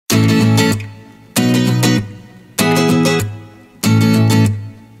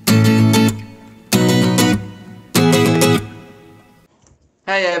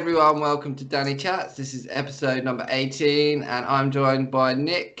Hey everyone, welcome to Danny Chats. This is episode number 18, and I'm joined by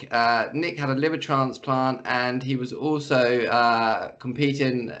Nick. Nick had a liver transplant, and he was also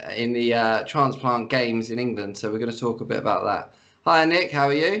competing in the transplant games in England. So we're going to talk a bit about that. Hi Nick, how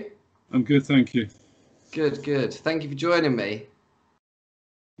are you? I'm good, thank you. Good, good. Thank you for joining me.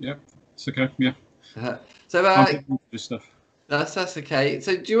 Yeah, it's okay. Yeah. So I'm into this stuff. that's okay.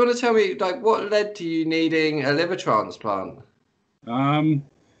 So do you want to tell me what led to you needing a liver transplant?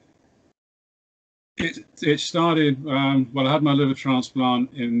 It started. Well, I had my liver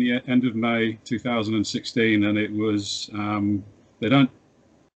transplant in the end of May 2016, and it was. They don't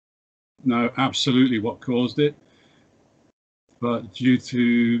know absolutely what caused it, but due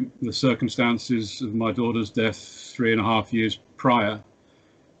to the circumstances of my daughter's death 3.5 years prior,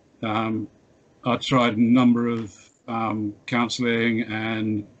 I tried a number of counselling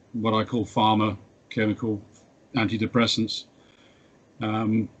and what I call pharmaceutical antidepressants.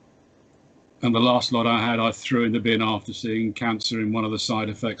 And the last lot I had, I threw in the bin after seeing cancer in one of the side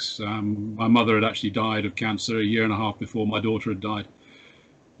effects. My mother had actually died of cancer 1.5 years before my daughter had died.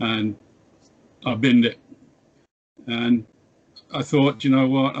 And I binned it. And I thought, you know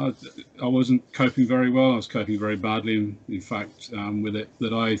what, I wasn't coping very well. I was coping very badly, in fact, with it,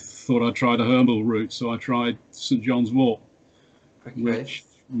 that I thought I'd tried a herbal route. So I tried St. John's wort, which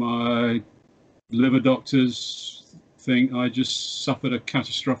my liver doctors think I just suffered a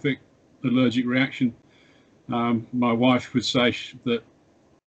catastrophic allergic reaction. My wife would say that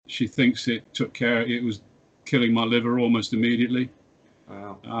she thinks it was killing my liver almost immediately.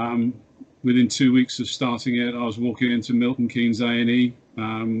 Wow. Within 2 weeks of starting it, I was walking into Milton Keynes A&E,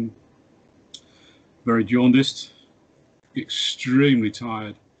 very jaundiced, extremely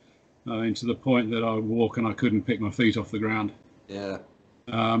tired, to the point that I would walk and I couldn't pick my feet off the ground. Yeah.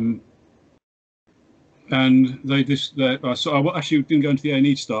 And so I actually didn't go into the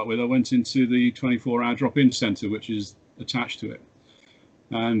A&E to start with. I went into the 24-hour drop-in centre, which is attached to it,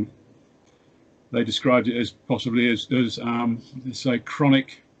 and they described it as possibly as say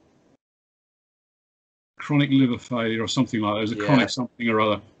chronic liver failure or something like that. It was a chronic something or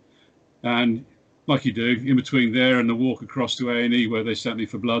other. And like you do, in between there and the walk across to A&E where they sent me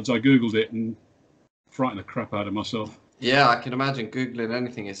for bloods, I Googled it and frightened the crap out of myself. Yeah, I can imagine Googling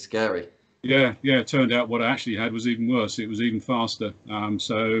anything is scary. Yeah. It turned out what I actually had was even worse. It was even faster.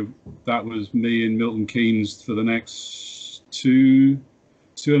 So that was me in Milton Keynes for the next two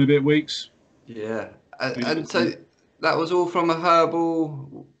and a bit weeks. Yeah. And so that was all from a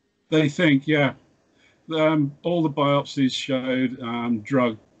herbal... They think, yeah. All the biopsies showed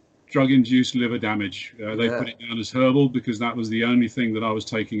drug-induced liver damage. They put it down as herbal because that was the only thing that I was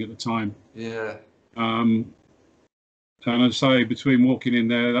taking at the time. Yeah. And I'd say between walking in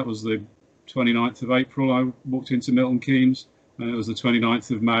there, that was the 29th of April, I walked into Milton Keynes, and it was the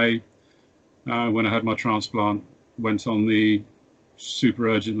 29th of May when I had my transplant, went on the super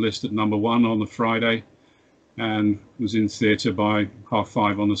urgent list at number 1 on the Friday and was in theatre by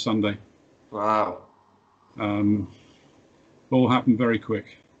 5:30 on the Sunday. Wow. All happened very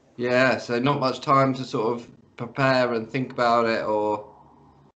quick. Yeah, so not much time to sort of prepare and think about it, or...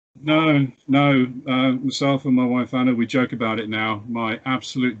 No. Myself and my wife Anna, we joke about it now. My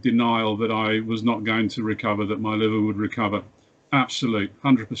absolute denial that I was not going to recover, that my liver would recover. Absolute,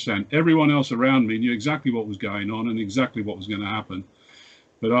 100%. Everyone else around me knew exactly what was going on and exactly what was going to happen.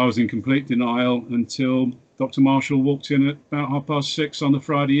 But I was in complete denial until Dr. Marshall walked in at about 6:30 on the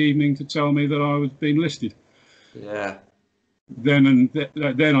Friday evening to tell me that I was being listed. Yeah. Then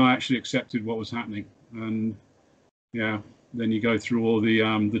I actually accepted what was happening. And yeah. Then you go through all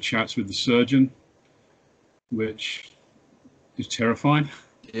the chats with the surgeon, which is terrifying.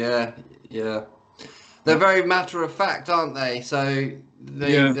 Yeah. They're very matter of fact, aren't they? So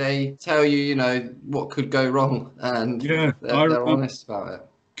they tell you, you know, what could go wrong, and they're honest about it.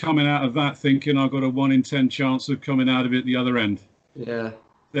 Coming out of that thinking I've got a 1 in 10 chance of coming out of it the other end. Yeah.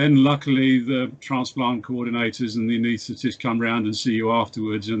 Then luckily the transplant coordinators and the anaesthetists come round and see you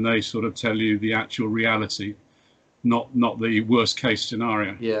afterwards, and they sort of tell you the actual reality. Not the worst case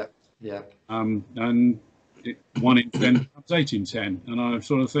scenario. Yeah. And 1 in 10 becomes 8 in 10, and I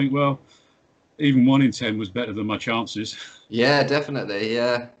sort of think, well, even 1 in 10 was better than my chances. Yeah, definitely.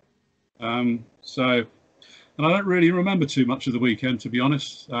 Yeah. So, and I don't really remember too much of the weekend, to be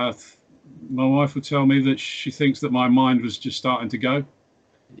honest. My wife would tell me that she thinks that my mind was just starting to go.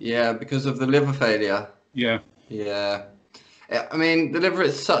 Yeah, because of the liver failure. Yeah. I mean, the liver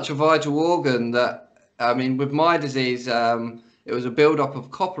is such a vital organ that, I mean, with my disease, it was a build-up of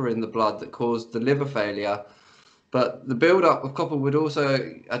copper in the blood that caused the liver failure. But the build-up of copper would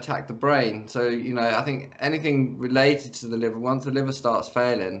also attack the brain. So, I think anything related to the liver, once the liver starts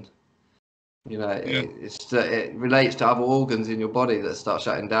failing, Yeah. it relates to other organs in your body that start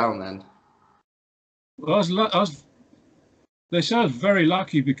shutting down then. Well, they say I was very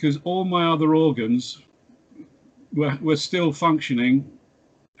lucky because all my other organs were still functioning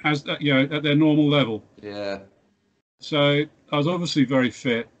as at their normal level. Yeah. So I was obviously very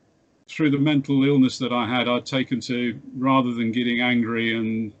fit. Through the mental illness that I had, I'd taken to, rather than getting angry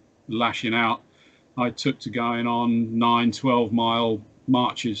and lashing out, I took to going on 9, 12-mile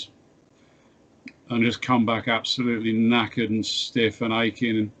marches and just come back absolutely knackered and stiff and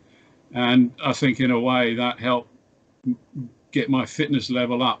aching. And I think in a way that helped get my fitness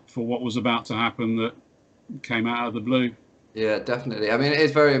level up for what was about to happen that came out of the blue. Yeah, definitely. I mean, it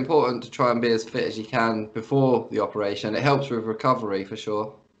is very important to try and be as fit as you can before the operation. It helps with recovery for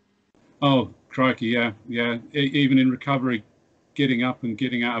sure. Oh, crikey, yeah. Even in recovery, getting up and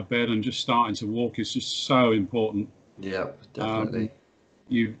getting out of bed and just starting to walk is just so important. Yeah, definitely.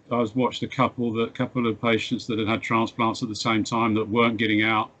 I was watched a couple of patients that had transplants at the same time that weren't getting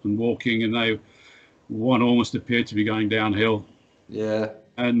out and walking, and one almost appeared to be going downhill. Yeah.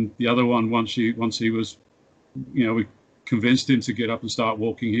 And the other one, once he was, we convinced him to get up and start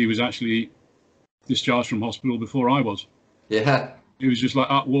walking, he was actually discharged from hospital before I was. Yeah. He was just like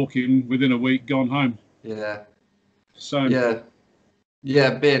up walking, within a week gone home. Yeah. So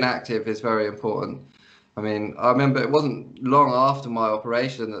yeah, being active is very important. I mean, I remember it wasn't long after my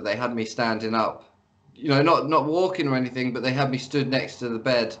operation that they had me standing up, not walking or anything, but they had me stood next to the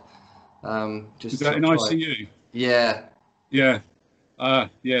bed. Just is that in ICU? Yeah. Yeah. I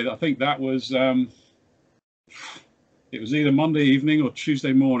think that was it was either Monday evening or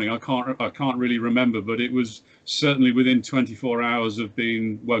Tuesday morning. I can't really remember, but it was certainly within 24 hours of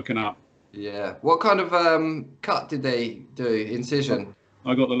being woken up. Yeah. What kind of cut did they do? Incision?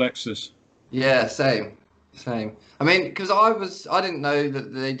 I got the Lexus. Yeah, same. I mean, because I didn't know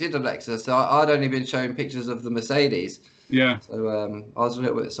that they did a Lexus, so I'd only been shown pictures of the Mercedes. Yeah. So I was a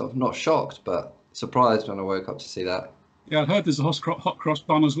little bit sort of not shocked, but surprised when I woke up to see that. Yeah, I'd heard there's a hot cross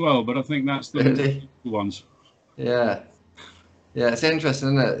bun as well, but I think that's the Really? ones. Yeah. Yeah, it's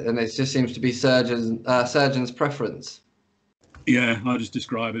interesting, isn't it? And it just seems to be surgeon's preference. Yeah, I just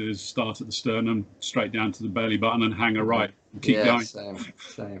describe it as start at the sternum, straight down to the belly button and hang a right. Keep going.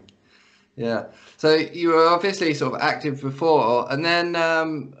 Same. Yeah. So you were obviously sort of active before, and then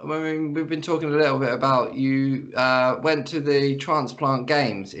we've been talking a little bit about you went to the transplant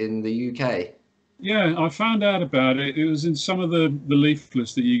games in the UK. Yeah, I found out about it. It was in some of the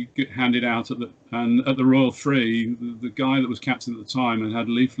leaflets that you get handed out at the Royal Free. The guy that was captain at the time and had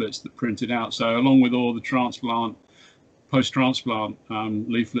leaflets that printed out. So along with all the post-transplant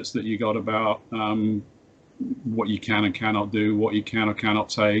leaflets that you got about what you can and cannot do, what you can or cannot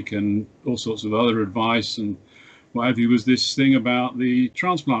take, and all sorts of other advice and what have you, was this thing about the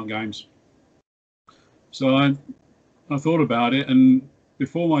transplant games. So I thought about it, and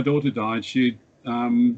before my daughter died, she'd